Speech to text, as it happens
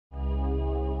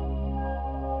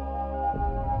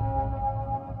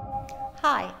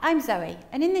Hi, I'm Zoe,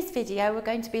 and in this video we're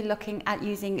going to be looking at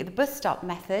using the bus stop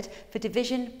method for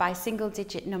division by single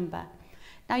digit number.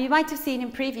 Now you might have seen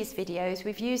in previous videos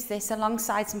we've used this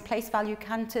alongside some place value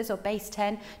counters or base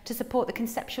 10 to support the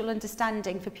conceptual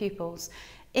understanding for pupils.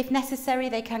 If necessary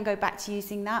they can go back to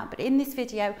using that, but in this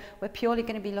video we're purely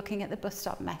going to be looking at the bus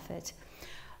stop method.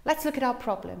 Let's look at our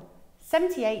problem.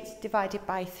 78 divided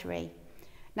by 3.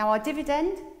 Now our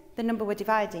dividend, the number we're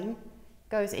dividing,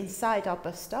 goes inside our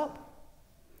bus stop.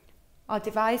 Our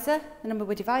divisor, the number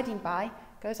we're dividing by,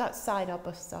 goes outside our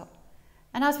bus stop.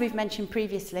 And as we've mentioned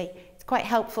previously, it's quite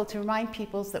helpful to remind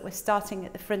pupils that we're starting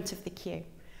at the front of the queue.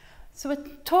 So we're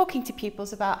talking to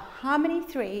pupils about how many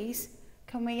 3s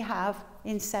can we have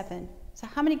in 7. So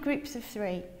how many groups of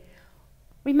 3?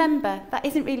 Remember, that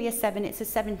isn't really a 7, it's a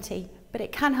 70, but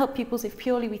it can help pupils if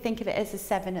purely we think of it as a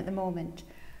 7 at the moment.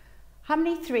 How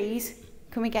many 3s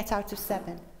can we get out of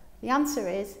 7? The answer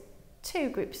is 2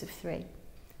 groups of 3.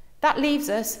 That leaves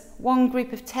us one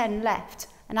group of 10 left,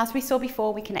 and as we saw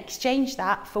before, we can exchange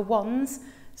that for ones,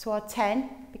 so our 10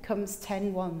 becomes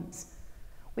 10 ones.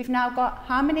 We've now got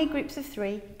how many groups of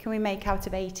 3 can we make out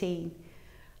of 18?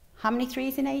 How many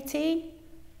 3s in 18?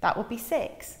 That will be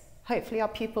 6. Hopefully our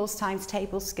pupils' times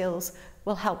table skills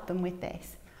will help them with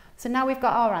this. So now we've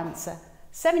got our answer.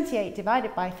 78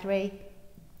 divided by 3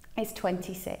 is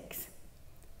 26.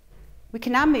 We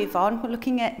can now move on. We're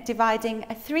looking at dividing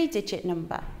a 3-digit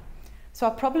number. So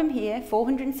our problem here,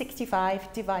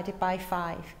 465 divided by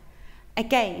 5.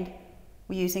 Again,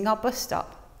 we're using our bus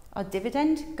stop. Our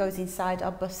dividend goes inside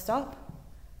our bus stop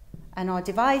and our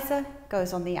divisor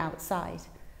goes on the outside.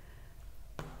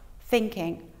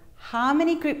 Thinking, how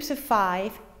many groups of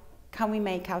 5 can we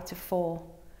make out of 4?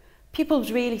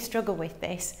 Pupils really struggle with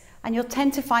this, and you'll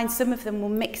tend to find some of them will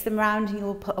mix them around and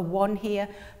you'll put a 1 here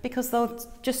because they'll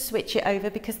just switch it over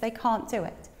because they can't do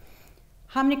it.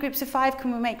 How many groups of 5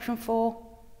 can we make from 4?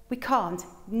 We can't,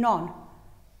 none.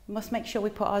 We must make sure we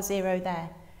put our 0 there.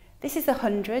 This is the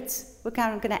hundreds. We're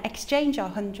going to exchange our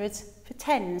hundreds for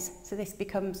tens, so this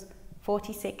becomes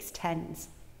 46 tens.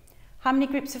 How many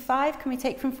groups of 5 can we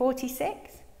take from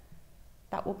 46?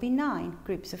 That will be 9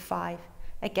 groups of 5.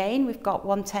 Again, we've got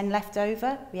 1 10 left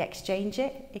over, we exchange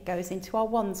it, it goes into our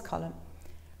ones column.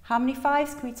 How many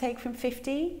 5s can we take from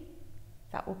 15?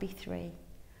 That will be 3.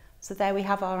 So there we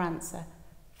have our answer.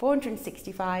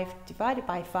 465 divided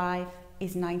by 5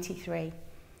 is 93.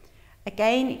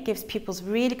 Again, it gives pupils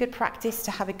really good practice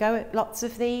to have a go at lots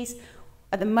of these.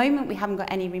 At the moment, we haven't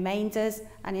got any remainders,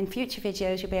 and in future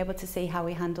videos, you'll be able to see how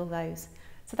we handle those.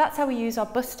 So that's how we use our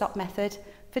bus stop method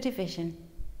for division.